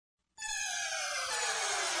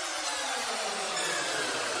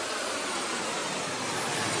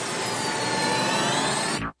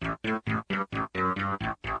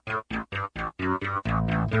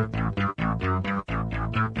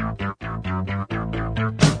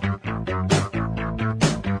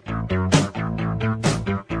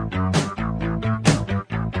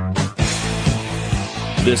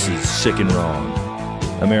This is Sick and Wrong,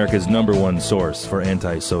 America's #1 source for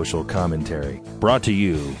antisocial commentary. Brought to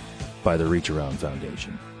you by the Reach Around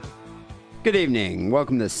Foundation. Good evening.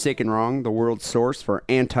 Welcome to Sick and Wrong, the world's source for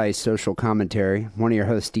antisocial commentary. One of your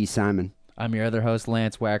hosts, D. Simon. I'm your other host,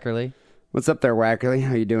 Lance Wackerly. What's up there, Wackerly?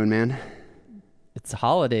 How you doing, man? It's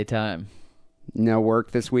holiday time. No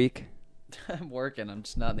work this week? I'm working. I'm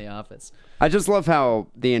just not in the office. I just love how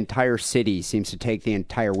the entire city seems to take the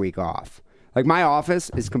entire week off. Like, my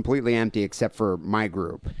office is completely empty except for my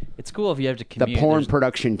group. It's cool if you have to commute. The porn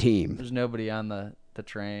production team. There's nobody on the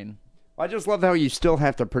train. I just love how you still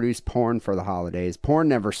have to produce porn for the holidays. Porn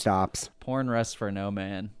never stops. Porn rests for no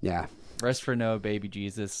man. Yeah. Rest for no baby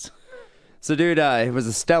Jesus. So, dude, it was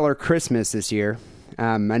a stellar Christmas this year.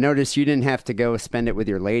 I noticed you didn't have to go spend it with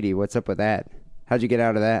your lady. What's up with that? How'd you get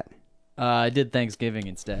out of that? I did Thanksgiving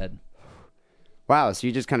instead. Wow, so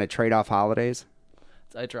you just kind of trade off holidays?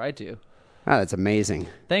 I tried to. Oh, that's amazing.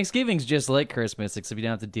 Thanksgiving's just like Christmas, except you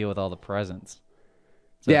don't have to deal with all the presents.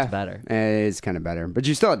 So yeah, it's better. It is kind of better. But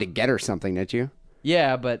you still had to get her something, didn't you?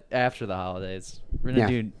 Yeah, but after the holidays. We're going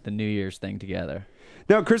to do the New Year's thing together.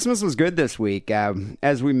 No, Christmas was good this week.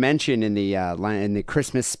 As we mentioned in the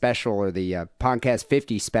Christmas special or the Podcast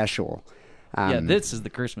 50 special. This is the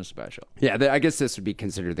Christmas special. Yeah, I guess this would be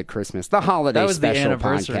considered the holiday special. That was the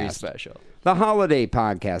anniversary podcast. Special. The holiday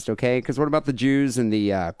podcast, okay? Because what about the Jews and the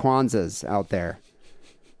Kwanzas out there?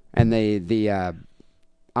 And the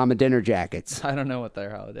dinner jackets. I don't know what their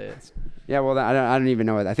holiday is. Yeah, well, I don't even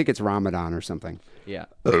know it. I think it's Ramadan or something. Yeah.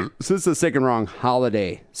 So this is the Sick and Wrong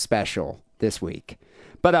holiday special this week.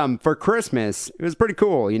 But for Christmas, it was pretty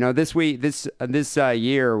cool. You know, this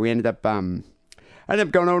year we ended up I ended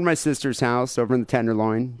up going over to my sister's house over in the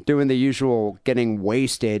Tenderloin, doing the usual getting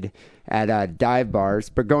wasted at dive bars,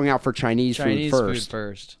 but going out for Chinese food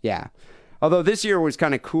first. Yeah. Although this year was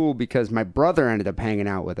kind of cool because my brother ended up hanging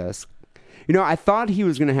out with us. You know, I thought he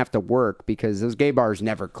was going to have to work because those gay bars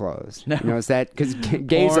never close. No. You know, it's that because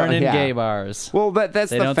gays porn and gay bars. Well,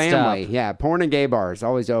 that's they the don't family. stop. Yeah, porn and gay bars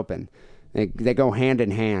always open. They go hand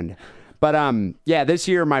in hand. But this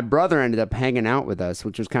year my brother ended up hanging out with us,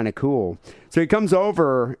 which was kind of cool. So he comes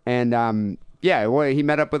over and he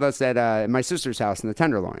met up with us at my sister's house in the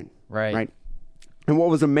Tenderloin. Right. And what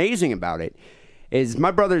was amazing about it is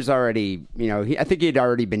my brother's already, I think he had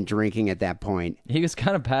already been drinking at that point. He was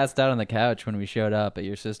kind of passed out on the couch when we showed up at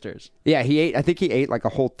your sister's. Yeah, I think he ate like a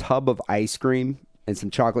whole tub of ice cream and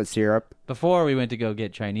some chocolate syrup. Before we went to go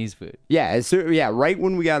get Chinese food. Yeah, right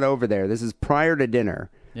when we got over there. This is prior to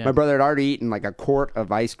dinner. Yeah. My brother had already eaten like a quart of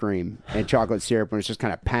ice cream and chocolate syrup and was just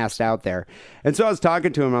kind of passed out there. And so I was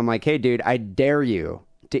talking to him. I'm like, hey, dude, I dare you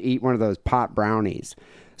to eat one of those pot brownies.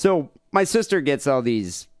 So my sister gets all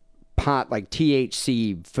these pot, like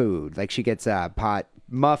THC food. Like she gets pot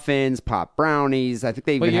muffins, pot brownies. I think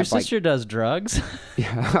they even have your sister does drugs?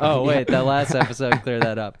 Yeah. Oh, wait, that last episode cleared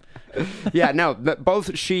that up. Yeah, no,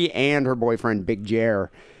 both she and her boyfriend, Big Jer,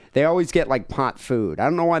 they always get like pot food. I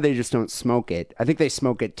don't know why they just don't smoke it. I think they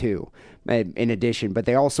smoke it too, in addition, but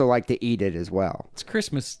they also like to eat it as well. It's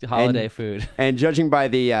Christmas holiday food. And judging by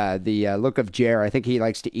the look of Jer, I think he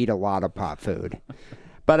likes to eat a lot of pot food.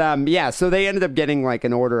 But so they ended up getting like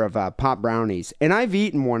an order of pot brownies, and I've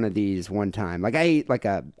eaten one of these one time. Like I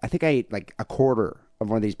think I ate like a quarter of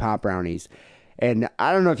one of these pot brownies, and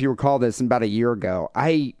I don't know if you recall this. About a year ago,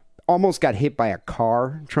 I almost got hit by a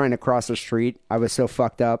car trying to cross the street. I was so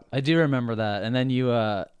fucked up. I do remember that. And then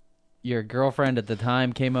your girlfriend at the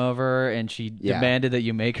time came over and she demanded that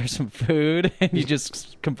you make her some food, and you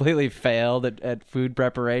just completely failed at food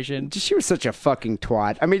preparation. She was such a fucking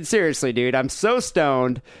twat. I mean, seriously, dude, I'm so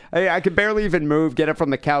stoned. I could barely even move, get up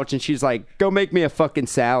from the couch, and she's like, go make me a fucking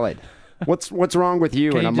salad. What's wrong with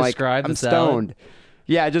you? Can and I'm like, I'm stoned. Salad?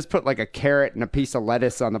 Yeah, I just put like a carrot and a piece of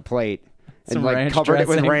lettuce on the plate. And like covered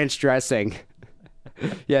dressing. it with ranch dressing.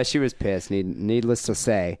 Yeah, she was pissed, needless to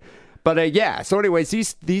say. But so anyways,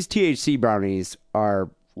 these THC brownies are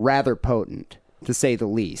rather potent, to say the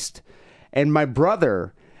least. And my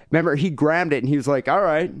brother, remember, he grabbed it and he was like, all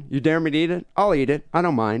right, you dare me to eat it? I'll eat it. I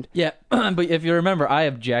don't mind. Yeah, but if you remember, I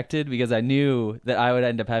objected because I knew that I would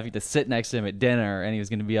end up having to sit next to him at dinner and he was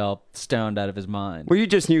going to be all stoned out of his mind. Well, you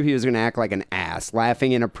just knew he was going to act like an ass,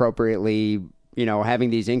 laughing inappropriately, having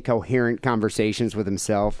these incoherent conversations with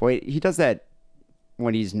himself. Wait, he does that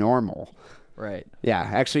when he's normal. Right. Yeah,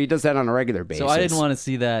 actually, he does that on a regular basis. So I didn't want to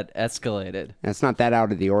see that escalated. It's not that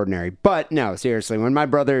out of the ordinary. But no, seriously, when my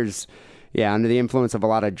brother's under the influence of a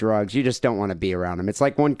lot of drugs, you just don't want to be around him. It's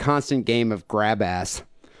like one constant game of grab ass.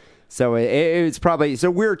 So it's probably... So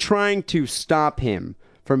we're trying to stop him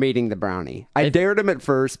from eating the brownie. I dared him at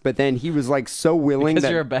first, but then he was like so willing because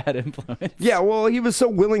you're a bad influence. Yeah, well, he was so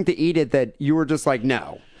willing to eat it that you were just like,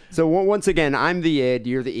 no. So once again, I'm the id,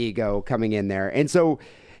 you're the ego coming in there. And so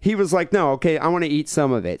he was like, no, okay, I want to eat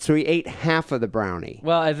some of it. So he ate half of the brownie.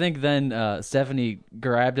 Well, I think then Stephanie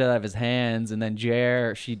grabbed it out of his hands, and then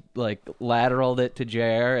she like lateraled it to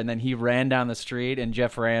Jer, and then he ran down the street, and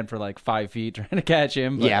Jeff ran for like 5 feet trying to catch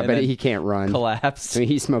him. But he can't run. Collapsed. I mean,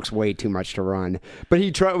 he smokes way too much to run. But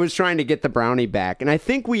he was trying to get the brownie back. And I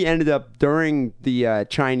think we ended up, during the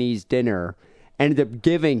Chinese dinner, ended up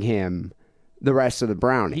giving him the rest of the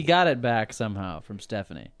brownie. He got it back somehow from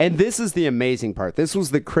Stephanie. And this is the amazing part. This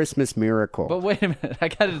was the Christmas miracle. But wait a minute. I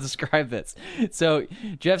got to describe this. So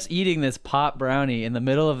Jeff's eating this pop brownie in the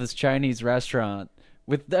middle of this Chinese restaurant.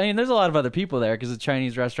 There's a lot of other people there because the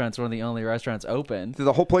Chinese restaurant's one of the only restaurants open.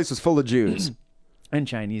 The whole place was full of Jews. And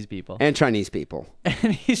Chinese people. And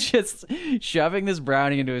he's just shoving this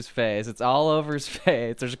brownie into his face. It's all over his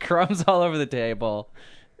face. There's crumbs all over the table.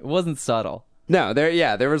 It wasn't subtle. No,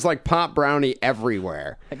 there was like pop brownie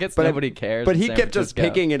everywhere. I guess nobody cares. But he kept just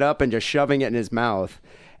picking it up and just shoving it in his mouth.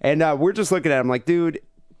 And we're just looking at him like, dude,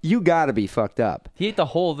 you got to be fucked up. He ate the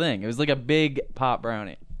whole thing. It was like a big pop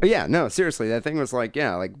brownie. But yeah, no, seriously, that thing was like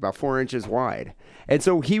about 4 inches wide. And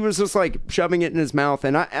so he was just like shoving it in his mouth.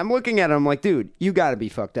 And I'm looking at him like, dude, you got to be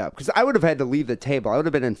fucked up. Because I would have had to leave the table. I would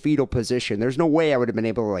have been in fetal position. There's no way I would have been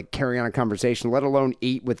able to like carry on a conversation, let alone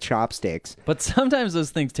eat with chopsticks. But sometimes those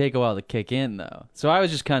things take a while to kick in, though. So I was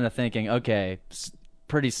just kind of thinking, okay,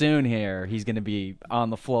 pretty soon here, he's going to be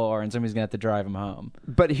on the floor and somebody's going to have to drive him home.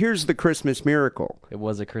 But here's the Christmas miracle. It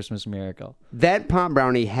was a Christmas miracle. That pop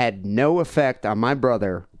brownie had no effect on my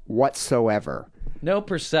brother whatsoever. No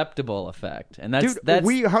perceptible effect. And that's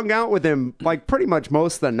we hung out with him like pretty much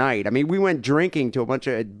most of the night. I mean, we went drinking to a bunch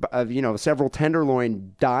of several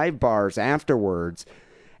Tenderloin dive bars afterwards.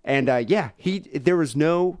 And there was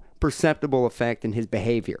no perceptible effect in his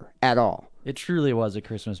behavior at all. It truly was a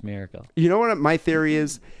Christmas miracle. You know what my theory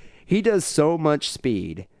is? He does so much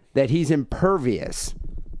speed that he's impervious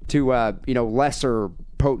to lesser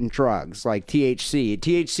potent drugs like THC.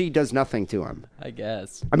 THC does nothing to him, I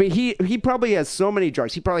guess. I mean, he probably has so many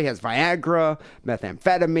drugs. He probably has Viagra,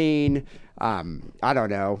 methamphetamine, I don't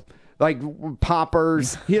know, like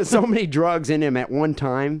poppers. He has so many drugs in him at one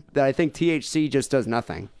time that I think THC just does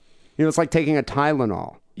nothing. It's like taking a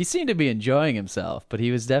Tylenol. He seemed to be enjoying himself, but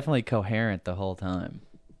he was definitely coherent the whole time.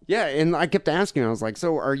 Yeah, and I kept asking him, I was like,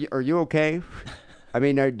 so are you okay? I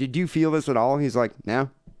mean, did you feel this at all? He's like,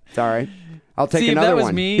 no, it's all right. I'll take another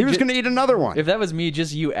one. He was going to eat another one. If that was me,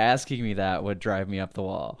 just you asking me that would drive me up the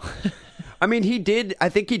wall. I mean, I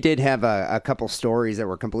think he did have a couple stories that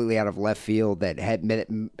were completely out of left field that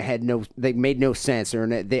they made no sense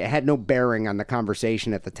or they had no bearing on the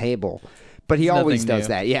conversation at the table. But he always does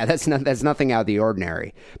that. Yeah, that's nothing out of the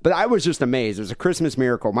ordinary. But I was just amazed. It was a Christmas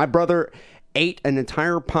miracle. My brother ate an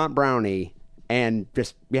entire pop brownie and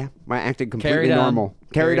just, I acted completely normal.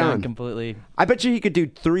 Carried on completely. I bet you he could do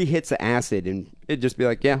 3 hits of acid and it'd just be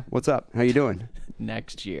like, yeah, what's up? How you doing?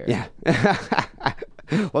 Next year. Yeah.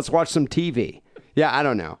 Let's watch some TV. Yeah, I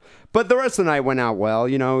don't know. But the rest of the night went out well.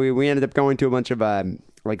 We ended up going to a bunch of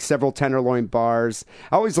several Tenderloin bars.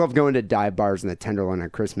 I always love going to dive bars in the Tenderloin on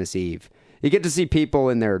Christmas Eve. You get to see people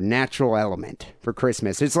in their natural element for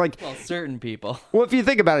Christmas. It's like... Well, certain people. Well, if you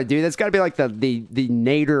think about it, dude, that's got to be like the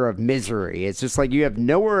nadir of misery. It's just like you have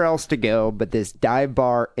nowhere else to go but this dive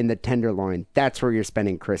bar in the Tenderloin. That's where you're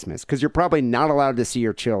spending Christmas. Because you're probably not allowed to see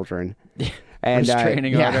your children. And,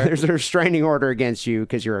 restraining order. There's a restraining order against you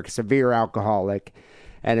because you're a severe alcoholic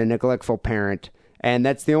and a neglectful parent. And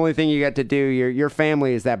that's the only thing you got to do. Your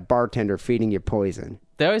family is that bartender feeding you poison.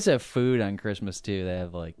 They always have food on Christmas, too. They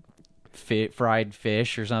have, like... fried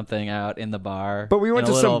fish or something out in the bar, but we went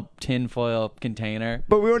to some tinfoil container.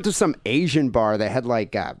 But we went to some Asian bar that had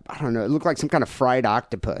like I don't know, it looked like some kind of fried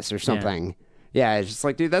octopus or something. Yeah, it's just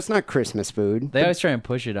like, dude, that's not Christmas food. They always try and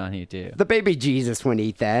push it on you too. The baby Jesus wouldn't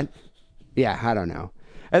eat that. Yeah, I don't know.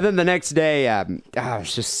 And then the next day, I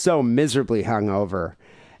was just so miserably hungover.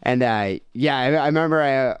 And I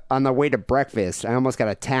remember on the way to breakfast, I almost got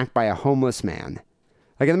attacked by a homeless man,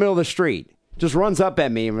 like in the middle of the street. Just runs up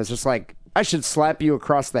at me and was just like, I should slap you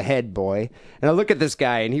across the head, boy. And I look at this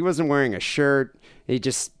guy, and he wasn't wearing a shirt. He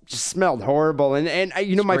just smelled horrible. And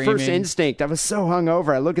my first instinct, I was so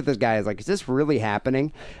hungover. I look at this guy, I was like, is this really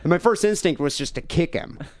happening? And my first instinct was just to kick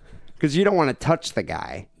him. Because you don't want to touch the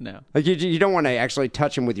guy. No. Like, you don't want to actually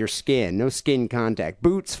touch him with your skin. No skin contact.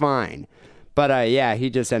 Boots, fine. But, he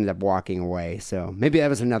just ended up walking away. So maybe that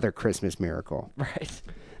was another Christmas miracle. Right.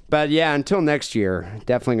 But yeah, until next year,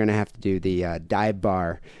 definitely going to have to do the dive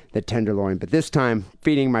bar, the tenderloin. But this time,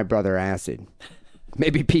 feeding my brother acid.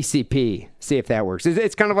 Maybe PCP. See if that works.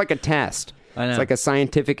 It's kind of like a test. I know. It's like a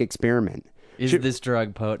scientific experiment. Is this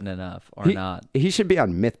drug potent enough or not? He should be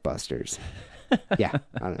on Mythbusters. Yeah,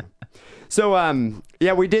 I don't know. So,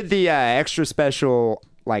 yeah, we did the extra special,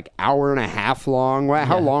 like, hour and a half long.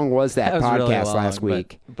 How long was that was podcast really long, last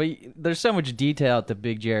week? But there's so much detail to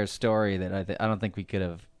Big Jer's story that I don't think we could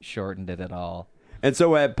have shortened it at all. And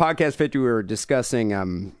so at Podcast 50, we were discussing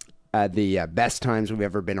the best times we've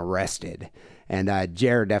ever been arrested. And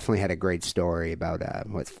Jared definitely had a great story about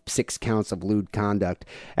 6 counts of lewd conduct.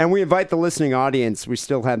 And we invite the listening audience. We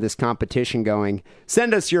still have this competition going.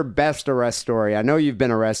 Send us your best arrest story. I know you've been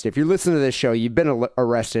arrested. If you listen to this show, you've been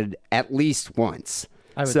arrested at least once.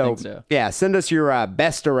 I would think so. Yeah, send us your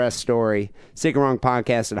best arrest story.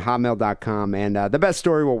 SickandWrongPodcast@hotmail.com. And the best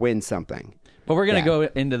story will win something. But we're going to go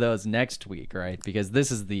into those next week, right? Because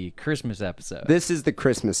this is the Christmas episode. This is the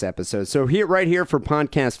Christmas episode. So right here for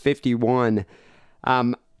Podcast 51,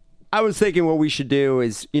 I was thinking what we should do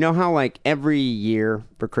is, you know how like every year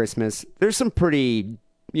for Christmas, there's some pretty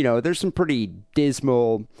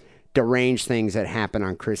dismal, deranged things that happen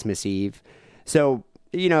on Christmas Eve. So,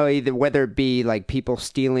 either whether it be like people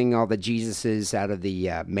stealing all the Jesuses out of the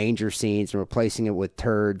manger scenes and replacing it with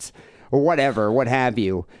turds or whatever, what have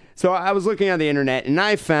you. So I was looking on the internet and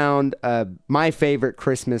I found my favorite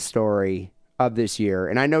Christmas story of this year.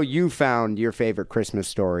 And I know you found your favorite Christmas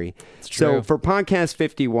story. It's true. So for Podcast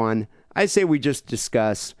 51, I say we just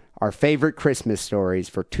discuss our favorite Christmas stories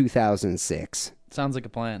for 2006. Sounds like a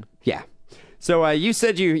plan. Yeah. So you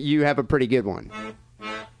said you have a pretty good one.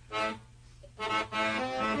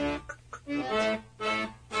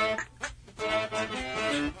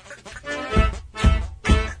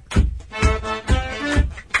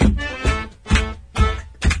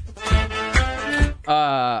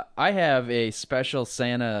 I have a special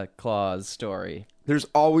Santa Claus story. There's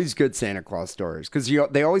always good Santa Claus stories because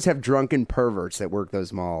they always have drunken perverts that work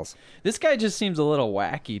those malls. This guy just seems a little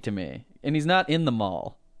wacky to me, and he's not in the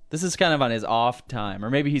mall. This is kind of on his off time,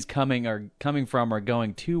 or maybe he's coming from or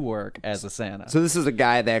going to work as a Santa. So this is a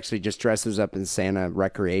guy that actually just dresses up in Santa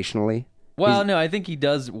recreationally? Well, no, I think he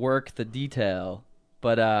does work the detail,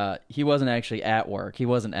 but he wasn't actually at work. He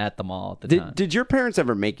wasn't at the mall at the time. Did your parents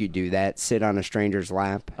ever make you do that? Sit on a stranger's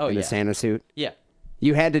lap in a Santa suit? Yeah.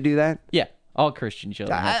 You had to do that? Yeah. All Christian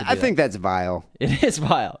children have to do I think that's vile. It is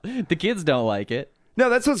vile. The kids don't like it. No,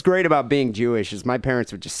 that's what's great about being Jewish is my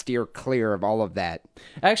parents would just steer clear of all of that.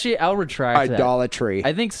 Actually, I'll retract idolatry. That.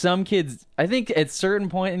 I think some kids, at a certain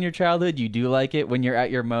point in your childhood, you do like it when you're at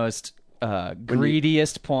your most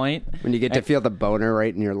greediest point. When you get to feel the boner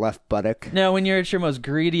right in your left buttock. No, when you're at your most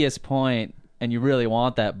greediest point and you really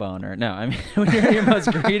want that boner. No, I mean, when you're at your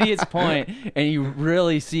most greediest point and you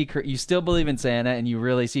really you still believe in Santa and you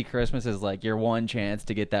really see Christmas as like your one chance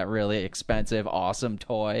to get that really expensive, awesome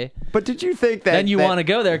toy. But did you think that... Then you want to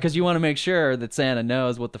go there because you want to make sure that Santa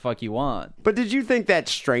knows what the fuck you want. But did you think that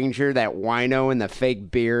stranger, that wino in the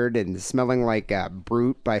fake beard and smelling like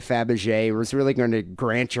Brute by Fabergé was really going to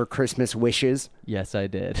grant your Christmas wishes? Yes, I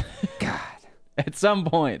did. God. At some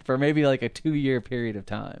point, for maybe like a 2-year period of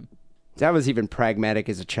time. That was even pragmatic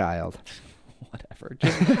as a child. Whatever.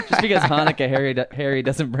 Just because Hanukkah Harry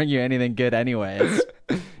doesn't bring you anything good anyways.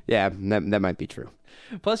 Yeah, that might be true.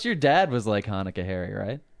 Plus, your dad was like Hanukkah Harry,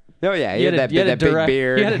 right? Oh, yeah. He had that big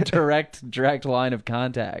beard. He had a direct line of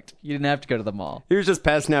contact. You didn't have to go to the mall. He was just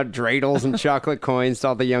passing out dreidels and chocolate coins to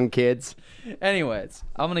all the young kids. Anyways,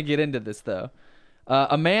 I'm going to get into this, though.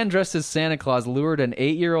 A man dressed as Santa Claus lured an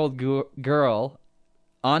 8-year-old girl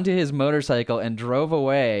onto his motorcycle and drove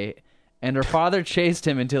away, and her father chased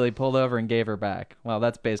him until he pulled over and gave her back. Well,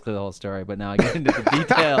 that's basically the whole story, but now I get into the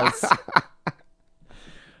details.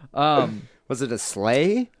 Was it a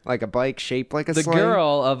sleigh? Like a bike shaped like a sleigh? The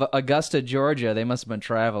girl of Augusta, Georgia, they must have been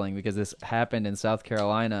traveling because this happened in South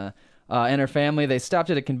Carolina, and her family, they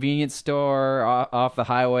stopped at a convenience store off the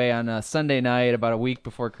highway on a Sunday night about a week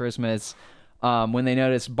before Christmas when they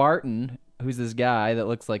noticed Barton, who's this guy that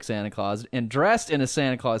looks like Santa Claus, and dressed in a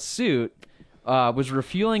Santa Claus suit, was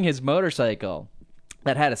refueling his motorcycle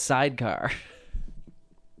that had a sidecar.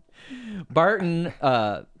 Barton,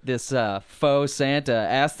 this faux Santa,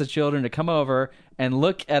 asked the children to come over and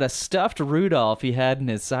look at a stuffed Rudolph he had in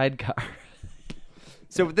his sidecar.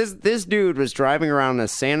 So this dude was driving around in a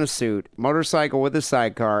Santa suit, motorcycle with a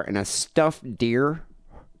sidecar, and a stuffed deer?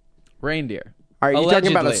 Reindeer. Are you Allegedly.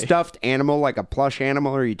 talking about a stuffed animal, like a plush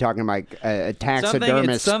animal, or are you talking about a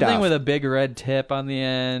taxidermist something stuff? with a big red tip on the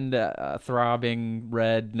end, a throbbing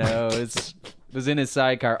red nose. was in his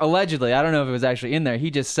sidecar. Allegedly. I don't know if it was actually in there.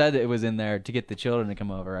 He just said it was in there to get the children to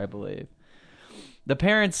come over, I believe. The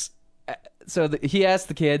parents... So he asked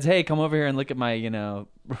the kids, hey, come over here and look at my,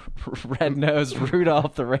 red-nosed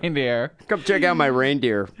Rudolph the reindeer. Come check out my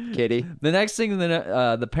reindeer, kitty. The next thing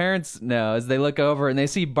the parents know is they look over and they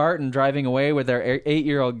see Barton driving away with their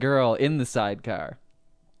 8-year-old girl in the sidecar.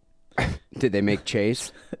 Did they make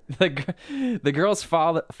chase? The girl's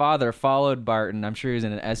father followed Barton. I'm sure he was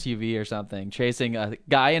in an SUV or something, chasing a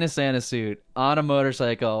guy in a Santa suit on a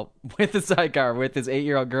motorcycle with a sidecar with his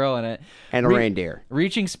 8-year-old girl in it. And a reindeer.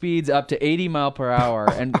 Reaching speeds up to 80 mile per hour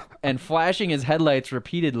and flashing his headlights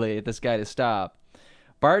repeatedly at this guy to stop.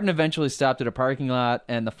 Barton eventually stopped at a parking lot,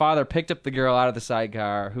 and the father picked up the girl out of the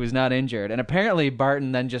sidecar, who was not injured. And apparently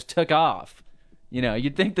Barton then just took off.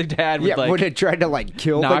 You'd think the dad would would have tried to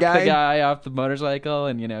kill the guy? Knock the guy off the motorcycle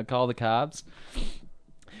and, call the cops.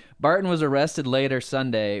 Barton was arrested later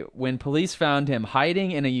Sunday when police found him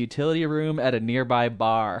hiding in a utility room at a nearby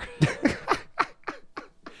bar.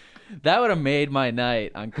 That would have made my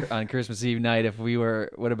night on Christmas Eve night if we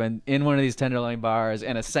would have been in one of these Tenderloin bars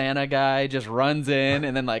and a Santa guy just runs in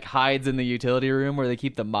and then hides in the utility room where they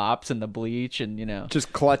keep the mops and the bleach and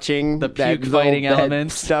just clutching the puke fighting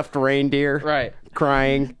elements, stuffed reindeer, right,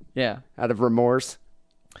 crying, out of remorse.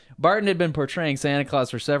 Barton had been portraying Santa Claus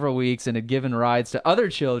for several weeks and had given rides to other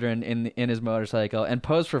children in his motorcycle and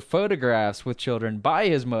posed for photographs with children by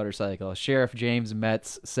his motorcycle, Sheriff James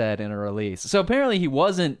Metz said in a release. So apparently he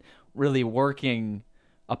wasn't really working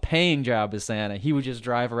a paying job as Santa. He would just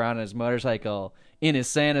drive around on his motorcycle in his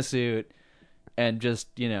Santa suit and just,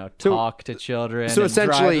 talk to children and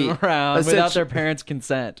essentially, drive them around without their parents'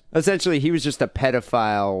 consent. Essentially, he was just a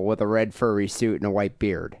pedophile with a red furry suit and a white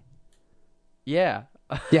beard. Yeah.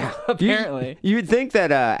 Yeah. Apparently. You'd think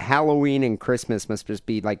that Halloween and Christmas must just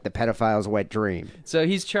be like the pedophile's wet dream. So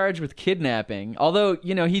he's charged with kidnapping. Although,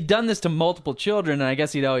 he'd done this to multiple children, and I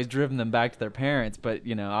guess he'd always driven them back to their parents. But,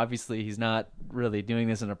 obviously he's not really doing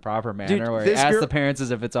this in a proper manner where he asks the parents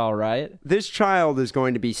as if it's all right. This child is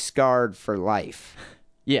going to be scarred for life.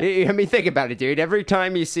 Yeah. I mean, think about it, dude. Every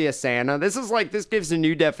time you see a Santa, this gives a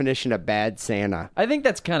new definition of bad Santa. I think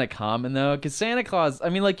that's kind of common, though, because Santa Claus, I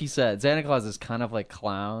mean, like you said, Santa Claus is kind of like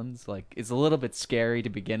clowns. It's a little bit scary to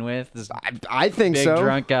begin with. This I think big so. Big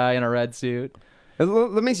drunk guy in a red suit.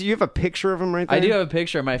 Let me see. You have a picture of him right there? I do have a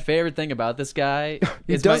picture. My favorite thing about this guy...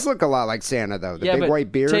 He does look a lot like Santa, though. The big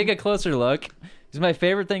white beard. Take a closer look. It's my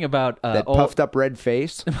favorite thing about... that puffed up red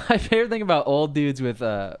face. My favorite thing about old dudes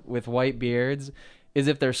with white beards is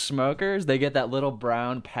if they're smokers, they get that little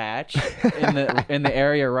brown patch in the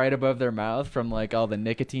area right above their mouth from all the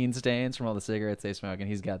nicotine stains from all the cigarettes they smoke, and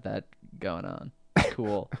he's got that going on.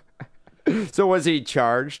 Cool. So was he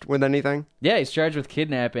charged with anything? Yeah, he's charged with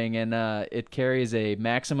kidnapping, and it carries a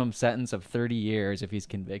maximum sentence of 30 years if he's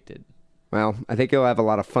convicted. Well, I think he'll have a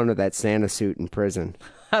lot of fun with that Santa suit in prison.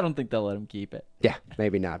 I don't think they'll let him keep it. Yeah,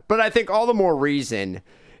 maybe not. But I think all the more reason,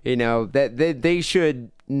 that they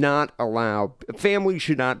should not allow, parents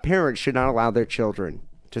should not allow their children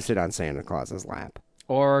to sit on Santa Claus's lap.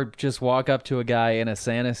 Or just walk up to a guy in a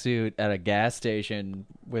Santa suit at a gas station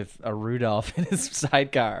with a Rudolph in his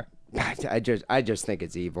sidecar. I just think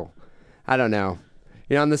it's evil. I don't know.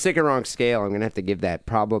 On the sick and wrong scale, I'm going to have to give that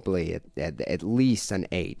probably at least an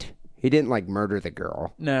 8. He didn't murder the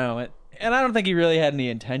girl. No, and I don't think he really had any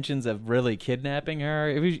intentions of really kidnapping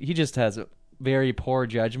her. He just has very poor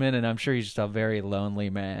judgment, and I'm sure he's just a very lonely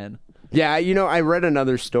man. Yeah, I read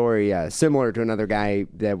another story similar to another guy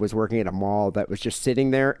that was working at a mall that was just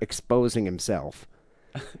sitting there exposing himself.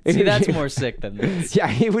 See, that's more sick than this. Yeah,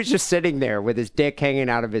 he was just sitting there with his dick hanging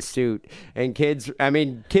out of his suit, and kids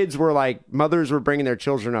were mothers were bringing their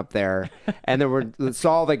children up there, and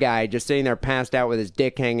saw the guy just sitting there passed out with his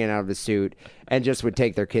dick hanging out of his suit, and just would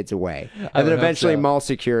take their kids away. And then eventually mall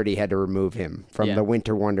security had to remove him from the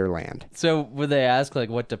winter wonderland. So would they ask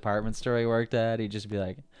what department store he worked at? He'd just be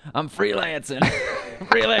like, I'm freelancing.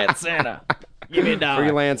 Freelance Santa. Give me a dollar.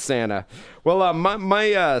 Freelance Santa. Well,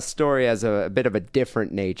 my story has a bit of a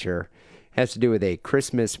different nature. It has to do with a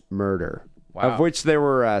Christmas murder, of which there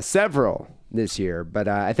were several this year, but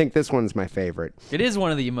I think this one's my favorite. It is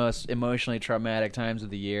one of the most emotionally traumatic times of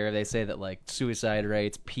the year. They say that suicide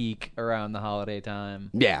rates peak around the holiday time.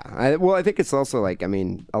 Yeah. I think it's also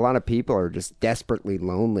a lot of people are just desperately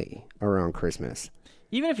lonely around Christmas.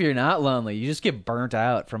 Even if you're not lonely, you just get burnt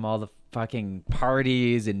out from all the fucking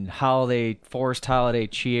parties and forced holiday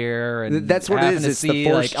cheer, and that's what it is. It's the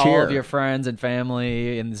forced cheer. All of your friends and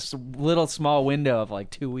family in this little small window of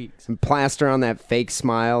 2 weeks. And plaster on that fake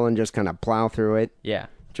smile and just kind of plow through it. Yeah.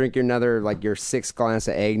 Drink another your 6th glass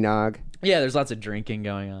of eggnog. Yeah, there's lots of drinking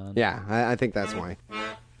going on. Yeah, I think that's why.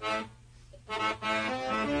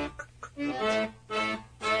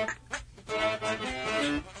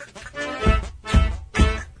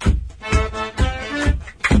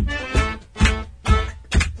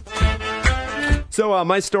 So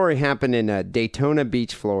my story happened in Daytona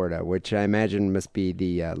Beach, Florida, which I imagine must be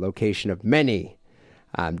the location of many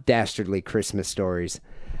dastardly Christmas stories.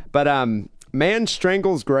 But man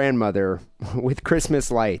strangles grandmother with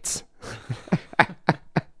Christmas lights.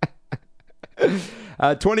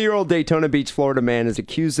 A 20-year-old Daytona Beach, Florida man is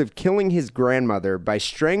accused of killing his grandmother by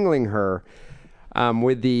strangling her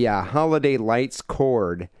with the holiday lights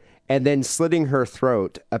cord and then slitting her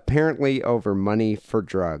throat, apparently over money for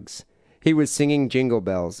drugs. He was singing Jingle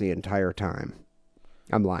Bells the entire time.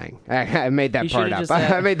 I'm lying. I made that part up.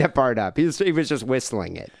 I made that part up. He was just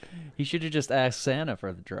whistling it. He should have just asked Santa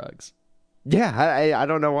for the drugs. Yeah, I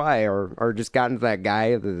don't know why, or just gotten to that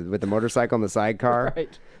guy with the motorcycle in the sidecar.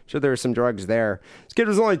 Right. Sure, there were some drugs there. This kid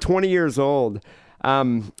was only 20 years old.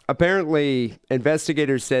 Apparently,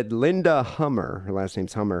 investigators said Linda Hummer, her last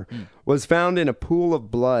name's Hummer, was found in a pool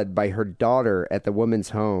of blood by her daughter at the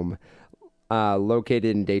woman's home located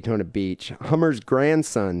in Daytona Beach. Hummer's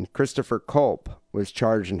grandson, Christopher Culp, was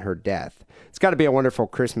charged in her death. It's got to be a wonderful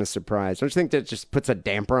Christmas surprise. Don't you think that just puts a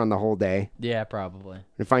damper on the whole day? Yeah, probably.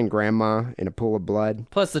 You find grandma in a pool of blood.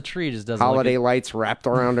 Plus, the tree just doesn't Holiday look lights wrapped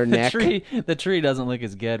around her neck. The tree doesn't look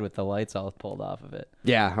as good with the lights all pulled off of it.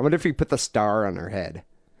 Yeah, I wonder if he put the star on her head.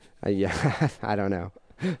 Yeah, I don't know.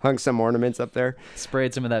 Hung some ornaments up there.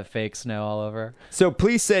 Sprayed some of that fake snow all over. So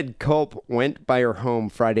police said Culp went by her home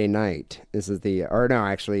Friday night. This is the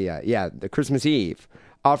Christmas Eve,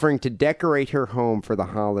 offering to decorate her home for the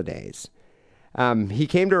holidays. He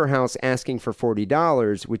came to her house asking for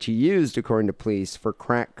 $40, which he used, according to police, for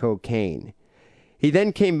crack cocaine. He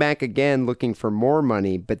then came back again looking for more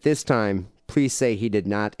money, but this time, police say he did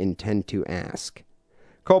not intend to ask.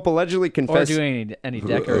 Culp allegedly confessed... Or doing any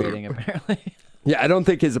decorating, apparently. Yeah, I don't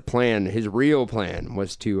think his real plan,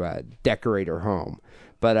 was to decorate her home.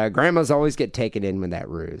 But grandmas always get taken in with that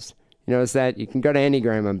ruse. You notice that? You can go to any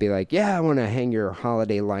grandma and be like, yeah, I want to hang your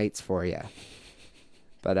holiday lights for you.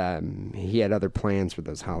 But he had other plans for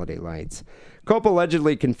those holiday lights. Culp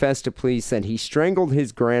allegedly confessed to police that he strangled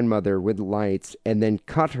his grandmother with lights and then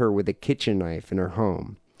cut her with a kitchen knife in her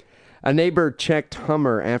home. A neighbor checked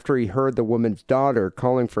Hummer after he heard the woman's daughter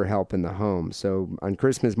calling for help in the home. So on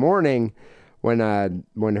Christmas morning, when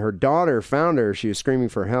her daughter found her, she was screaming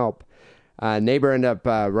for help. A neighbor ended up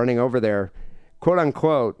running over there, quote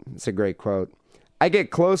unquote. It's a great quote. I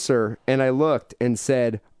get closer and I looked and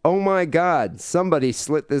said, "Oh my God, somebody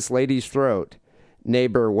slit this lady's throat."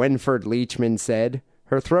 Neighbor Wenford Leachman said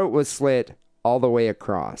her throat was slit all the way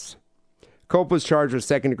across. Culp was charged with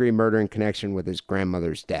second-degree murder in connection with his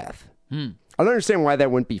grandmother's death. I don't understand why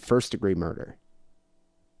that wouldn't be first-degree murder.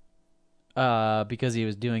 Because he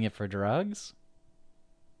was doing it for drugs?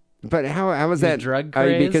 But how was that? Drug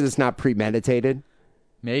crazed? Because it's not premeditated?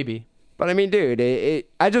 Maybe. But I mean, dude,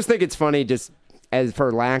 I just think it's funny just as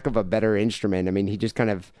for lack of a better instrument. I mean, he just kind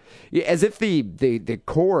of, as if the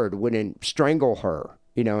cord wouldn't strangle her,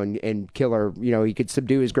 and kill her. He could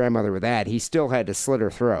subdue his grandmother with that. He still had to slit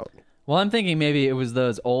her throat. Well, I'm thinking maybe it was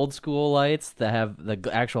those old school lights that have the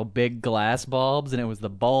actual big glass bulbs, and it was the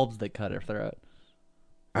bulbs that cut her throat.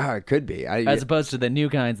 Oh, it could be. As opposed to the new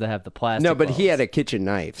kinds that have the plastic. No, but bulbs. He had a kitchen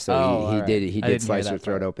knife, so he did slice her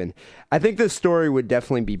throat open. I think this story would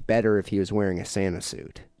definitely be better if he was wearing a Santa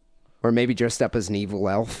suit, or maybe dressed up as an evil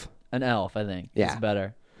elf. An elf, I think. Yeah, it's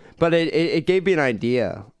better. But it gave me an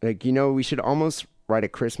idea. Like, we should almost write a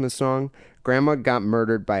Christmas song. Grandma got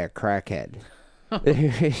murdered by a crackhead.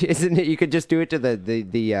 Isn't it? You could just do it to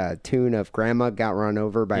the tune of Grandma got run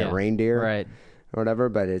over by a reindeer, right? Or whatever.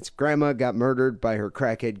 But it's Grandma got murdered by her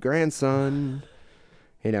crackhead grandson.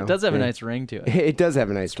 It does have a nice ring to it. It does have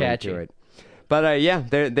a nice ring to it. But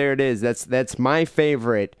there it is. That's my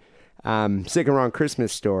favorite Sick and Wrong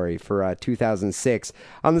Christmas story for 2006.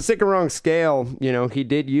 On the Sick and Wrong scale, he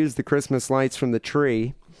did use the Christmas lights from the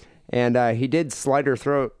tree. And he did slit her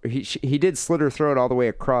throat. He did slit her throat all the way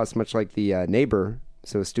across, much like the neighbor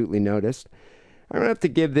so astutely noticed. I'm gonna have to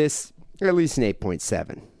give this at least an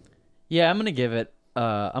 8.7. Yeah, I'm gonna give it.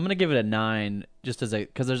 I'm gonna give it a 9, just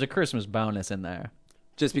because there's a Christmas bonus in there.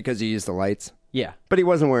 Just because he used the lights. Yeah, but he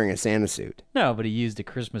wasn't wearing a Santa suit. No, but he used a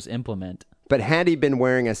Christmas implement. But had he been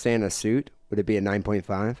wearing a Santa suit, would it be a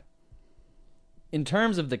 9.5? In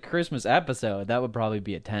terms of the Christmas episode, that would probably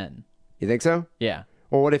be a 10. You think so? Yeah.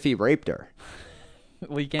 Well, what if he raped her?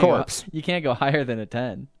 Well, you can't Corpse. You can't go higher than a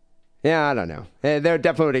 10. Yeah, I don't know. They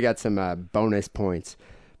definitely would have got some bonus points.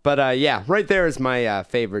 But yeah, right there is my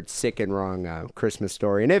favorite sick and wrong Christmas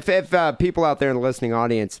story. And if people out there in the listening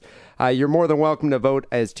audience, you're more than welcome to vote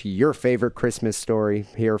as to your favorite Christmas story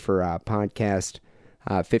here for podcast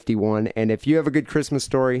 51. And if you have a good Christmas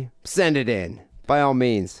story, send it in. By all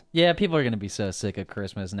means. Yeah, people are going to be so sick of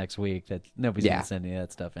Christmas next week that nobody's going to send any of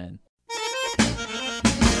that stuff in.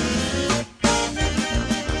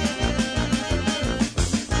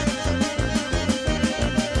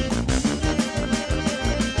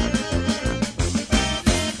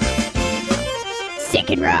 Sick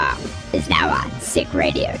and Wrong is now on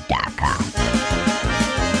sickradio.com.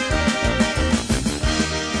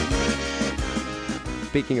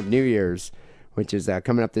 Speaking of New Year's, which is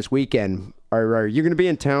coming up this weekend, are you going to be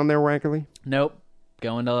in town there, Wackerly? Nope.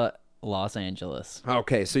 Going to Los Angeles.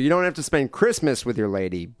 Okay, so you don't have to spend Christmas with your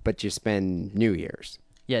lady, but you spend New Year's.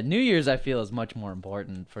 Yeah, New Year's I feel is much more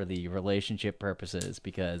important for the relationship purposes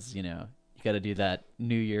because, you got to do that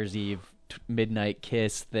New Year's Eve midnight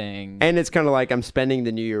kiss thing. And it's kind of like I'm spending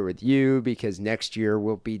the New Year with you because next year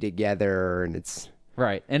we'll be together, and it's...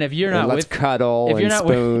 Right, and if you're not let's cuddle and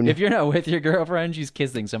spoon. If you're not with your girlfriend, she's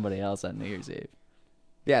kissing somebody else on New Year's Eve.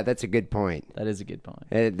 Yeah, that's a good point. That is a good point.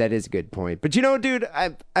 That is a good point. But dude,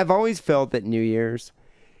 I've always felt that New Year's,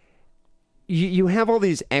 you have all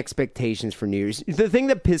these expectations for New Year's. The thing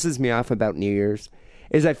that pisses me off about New Year's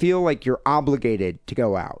is I feel like you're obligated to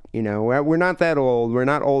go out. We're not that old. We're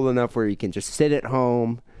not old enough where you can just sit at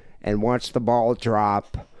home and watch the ball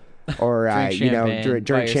drop. Or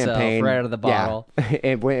drink champagne right out of the bottle,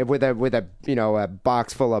 and with a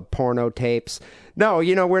box full of porno tapes. No,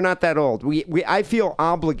 we're not that old. I feel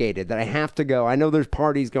obligated that I have to go. I know there's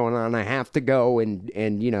parties going on. I have to go and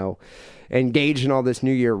engage in all this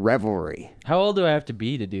New Year revelry. How old do I have to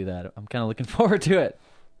be to do that? I'm kind of looking forward to it.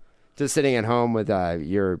 Just sitting at home with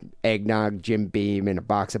your eggnog, Jim Beam, and a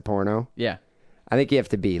box of porno. Yeah, I think you have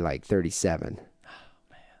to be like 37.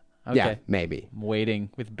 Okay. Yeah, maybe. I'm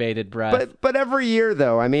waiting with bated breath. But every year,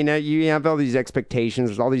 though, I mean, you have all these expectations.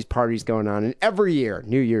 There's all these parties going on, and every year,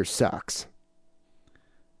 New Year sucks.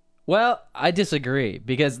 Well, I disagree,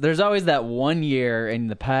 because there's always that one year in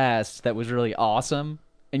the past that was really awesome,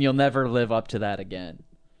 and you'll never live up to that again.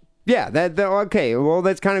 Yeah, okay. Well,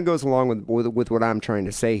 that kind of goes along with what I'm trying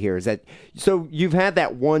to say here, is that, so you've had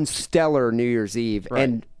that one stellar New Year's Eve, right,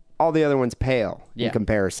 and all the other ones pale in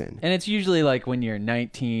comparison. And it's usually like when you're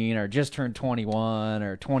 19 or just turned 21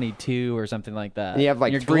 or 22 or something like that. And you have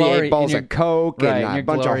like 8 balls of Coke and a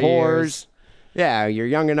bunch of whores. Years. Yeah, you're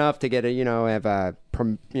young enough to get have a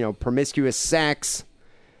promiscuous sex.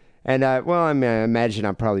 And I imagine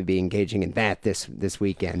I'll probably be engaging in that this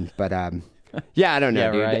weekend. But yeah, I don't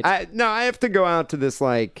know, dude. Right. I have to go out to this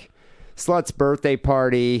like slut's birthday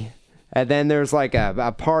party, and then there's like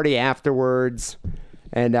a party afterwards.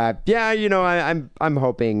 And I'm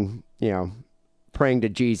hoping, praying to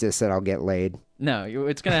Jesus that I'll get laid. No,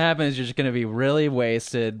 what's going to happen is you're just going to be really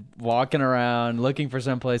wasted, walking around, looking for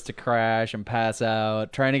some place to crash and pass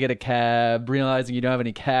out, trying to get a cab, realizing you don't have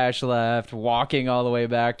any cash left, walking all the way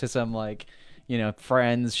back to some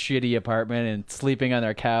friend's shitty apartment and sleeping on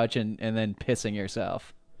their couch and then pissing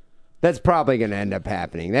yourself. That's probably going to end up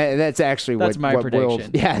happening. That's actually what my prediction.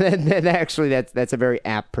 That's a very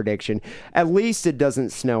apt prediction. At least it doesn't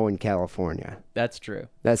snow in California. That's true.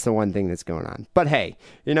 That's the one thing that's going on. But hey,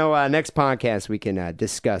 next podcast we can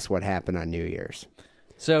discuss what happened on New Year's.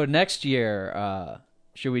 So next year,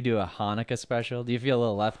 should we do a Hanukkah special? Do you feel a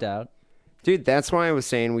little left out? Dude, that's why I was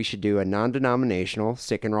saying we should do a non-denominational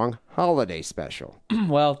Sick and Wrong holiday special.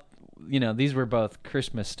 Well, these were both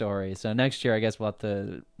Christmas stories. So next year, I guess we'll have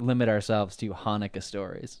to limit ourselves to Hanukkah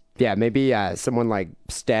stories. Yeah, maybe someone like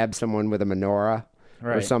stabs someone with a menorah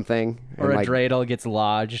or something. Or a dreidel gets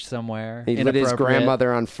lodged somewhere. He lit his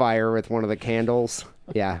grandmother on fire with one of the candles.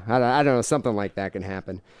 Yeah, I don't know. Something like that can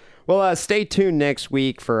happen. Well, stay tuned next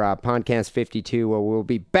week for Podcast 52, where we'll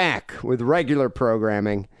be back with regular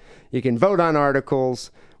programming. You can vote on articles.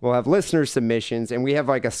 We'll have listener submissions, and we have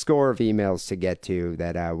like a score of emails to get to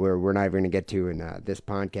that we're not even going to get to in this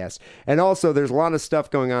podcast. And also, there's a lot of stuff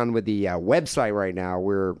going on with the website right now.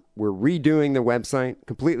 We're redoing the website,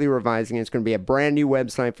 completely revising it. It's going to be a brand new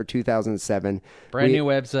website for 2007. New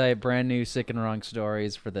website, brand new Sick and Wrong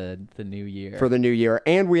stories for the new year. For the new year.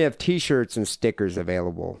 And we have T-shirts and stickers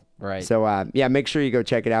available. Right. So, make sure you go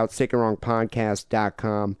check it out,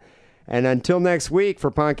 sickandwrongpodcast.com. And until next week for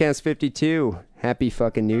Podcast 52, Happy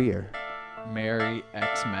fucking New Year. Merry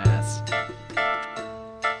Xmas.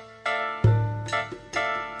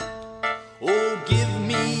 Oh, give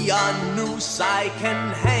me a noose I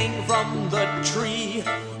can hang from the tree.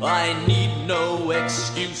 I need no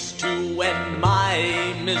excuse to end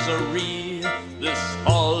my misery. This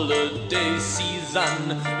holiday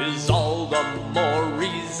reason is all the more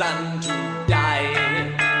reason to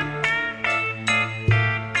die.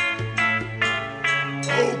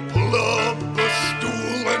 Oh, pull up a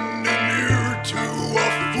stool and an ear to a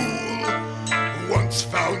fool who once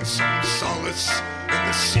found some solace in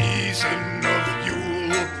the season of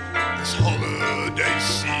Yule. This holiday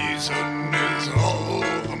season is all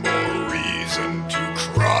the more reason to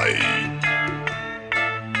cry.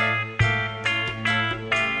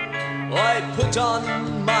 I put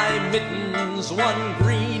on my mittens, one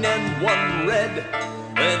green and one red,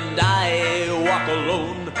 and I walk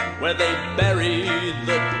alone where they bury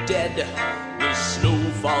the dead. The snow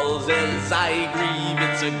falls as I grieve,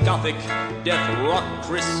 it's a gothic death rock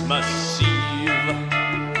Christmas Eve.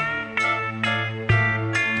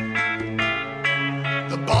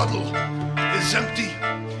 The bottle is empty,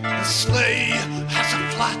 the sleigh has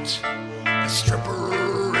a flat. The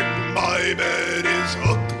stripper in my bed is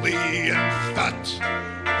ugly and fat.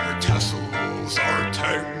 Her tassels are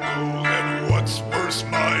tangled, and what's worse,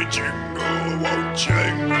 my jingle won't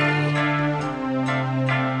jangle.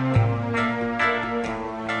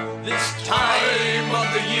 This time of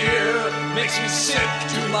the year makes me sick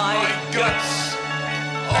to my guts.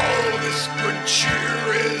 All this good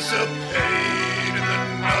cheer is a pain in the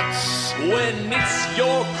nuts. When it's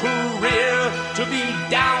your career to be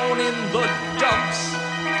down in the dumps,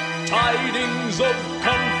 tidings of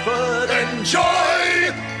comfort And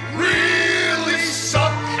joy really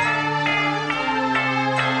suck.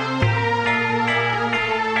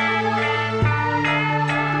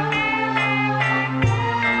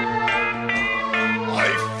 I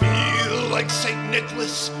feel like St.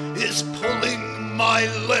 Nicholas is pulling my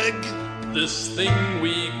leg. This thing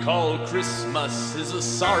we call Christmas is a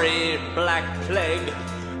sorry black plague.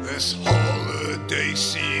 This holiday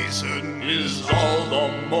season Is all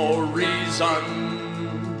the more reason,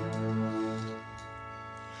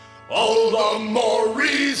 all the more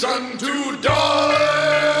reason to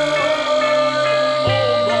die.